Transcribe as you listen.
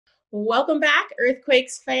Welcome back,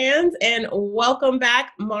 Earthquakes fans, and welcome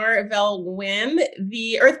back, Marvell Wynne.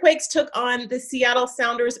 The Earthquakes took on the Seattle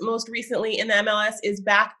Sounders most recently in the MLS is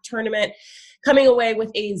Back tournament, coming away with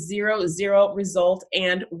a 0-0 result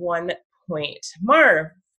and 1 point. Marv,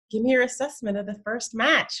 give me your assessment of the first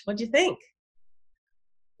match. What'd you think?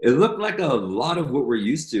 It looked like a lot of what we're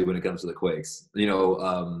used to when it comes to the Quakes.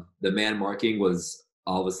 The man marking was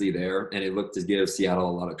obviously there, and it looked to give Seattle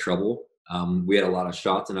a lot of trouble. We had a lot of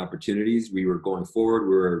shots and opportunities. We were going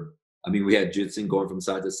forward. We had Judson going from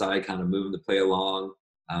side to side, kind of moving the play along.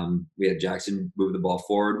 We had Jackson moving the ball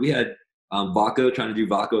forward. We had Vaco trying to do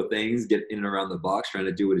Vaco things, get in and around the box, trying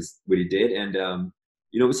to do what he did. And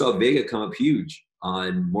we saw Vega come up huge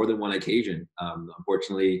on more than one occasion.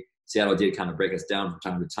 Unfortunately, Seattle did kind of break us down from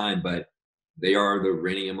time to time, but they are the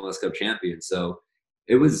reigning MLS Cup champions. So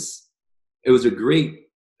it was a great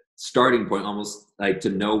starting point, almost like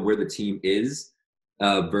to know where the team is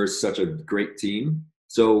versus such a great team.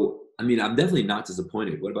 So, I'm definitely not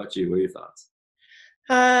disappointed. What about you? What are your thoughts?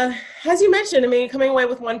 As you mentioned, coming away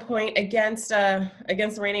with 1 point against the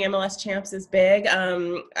reigning MLS champs is big.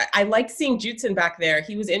 I liked seeing Judson back there.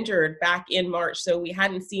 He was injured back in March, so we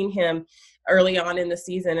hadn't seen him early on in the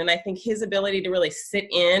season. And I think his ability to really sit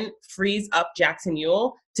in frees up Jackson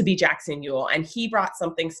Ewell to be Jackson Ewell. And he brought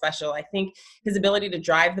something special. I think his ability to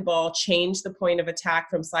drive the ball, change the point of attack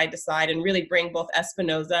from side to side, and really bring both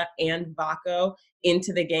Espinoza and Vaco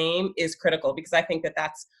into the game is critical, because I think that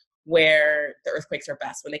that's where the Earthquakes are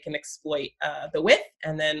best, when they can exploit the width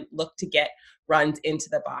and then look to get runs into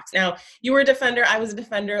the box. Now, you were a defender, I was a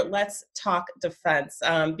defender. Let's talk defense,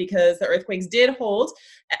 because the Earthquakes did hold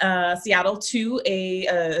Seattle to a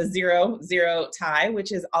 0-0 tie,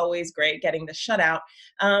 which is always great, getting the shutout.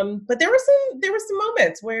 But there were some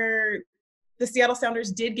moments where the Seattle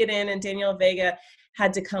Sounders did get in, and Danielle Vega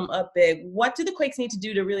had to come up big. What do the Quakes need to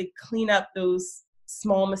do to really clean up those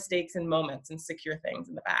small mistakes and moments and secure things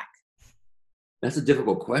in the back? That's a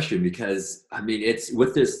difficult question because, it's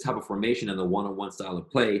with this type of formation and the one-on-one style of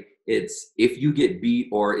play, it's if you get beat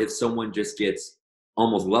or if someone just gets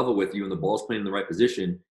almost level with you and the ball's playing in the right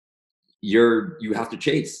position, you have to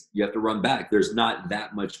chase. You have to run back. There's not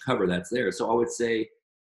that much cover that's there. So I would say,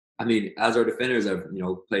 as our defenders, I've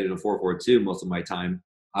played in a 4-4-2 most of my time.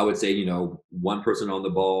 I would say, one person on the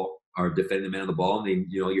ball or defending the man on the ball, and then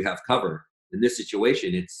you have cover. In this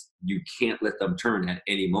situation, you can't let them turn at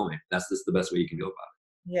any moment. That's just the best way you can go about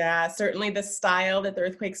it. Yeah, certainly the style that the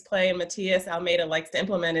Earthquakes play and Matias Almeida likes to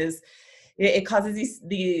implement is it causes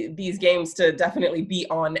these games to definitely be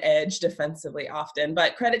on edge defensively often.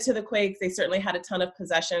 But credit to the Quakes, they certainly had a ton of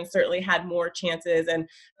possession, certainly had more chances, and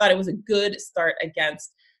thought it was a good start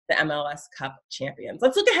against the MLS Cup champions.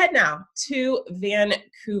 Let's look ahead now to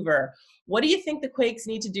Vancouver. What do you think the Quakes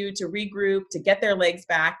need to do to regroup, to get their legs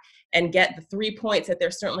back, and get the 3 points that they're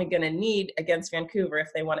certainly going to need against Vancouver if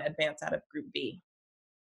they want to advance out of Group B?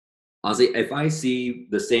 Honestly, if I see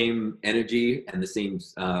the same energy and the same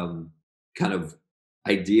kind of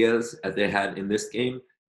ideas as they had in this game,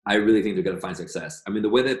 I really think they're going to find success. The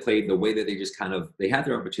way they played, the way that they just they had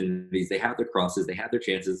their opportunities, they had their crosses, they had their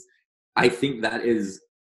chances. I think that is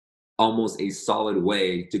almost a solid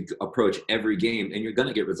way to approach every game, and you're going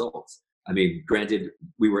to get results. Granted,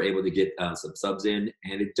 we were able to get some subs in,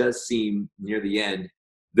 and it does seem near the end,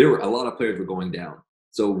 there were a lot of players were going down.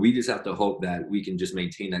 So we just have to hope that we can just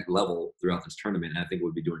maintain that level throughout this tournament, and I think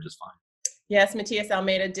we'll be doing just fine. Yes, Matias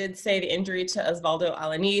Almeida did say the injury to Osvaldo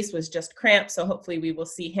Alanis was just cramp, so hopefully we will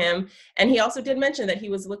see him. And he also did mention that he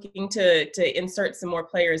was looking to insert some more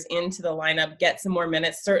players into the lineup, get some more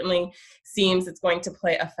minutes. Certainly seems it's going to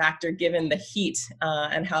play a factor given the heat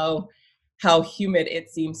and how humid it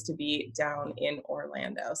seems to be down in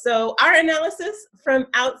Orlando. So our analysis from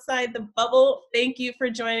outside the bubble. Thank you for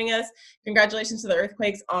joining us. Congratulations to the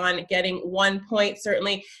Earthquakes on getting 1 point.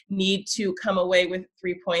 Certainly need to come away with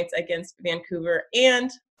 3 points against Vancouver and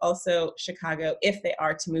also Chicago if they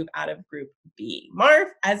are to move out of Group B. Marv,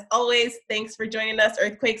 as always, thanks for joining us,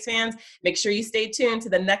 Earthquakes fans. Make sure you stay tuned to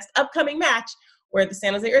the next upcoming match where the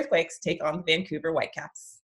San Jose Earthquakes take on the Vancouver Whitecaps.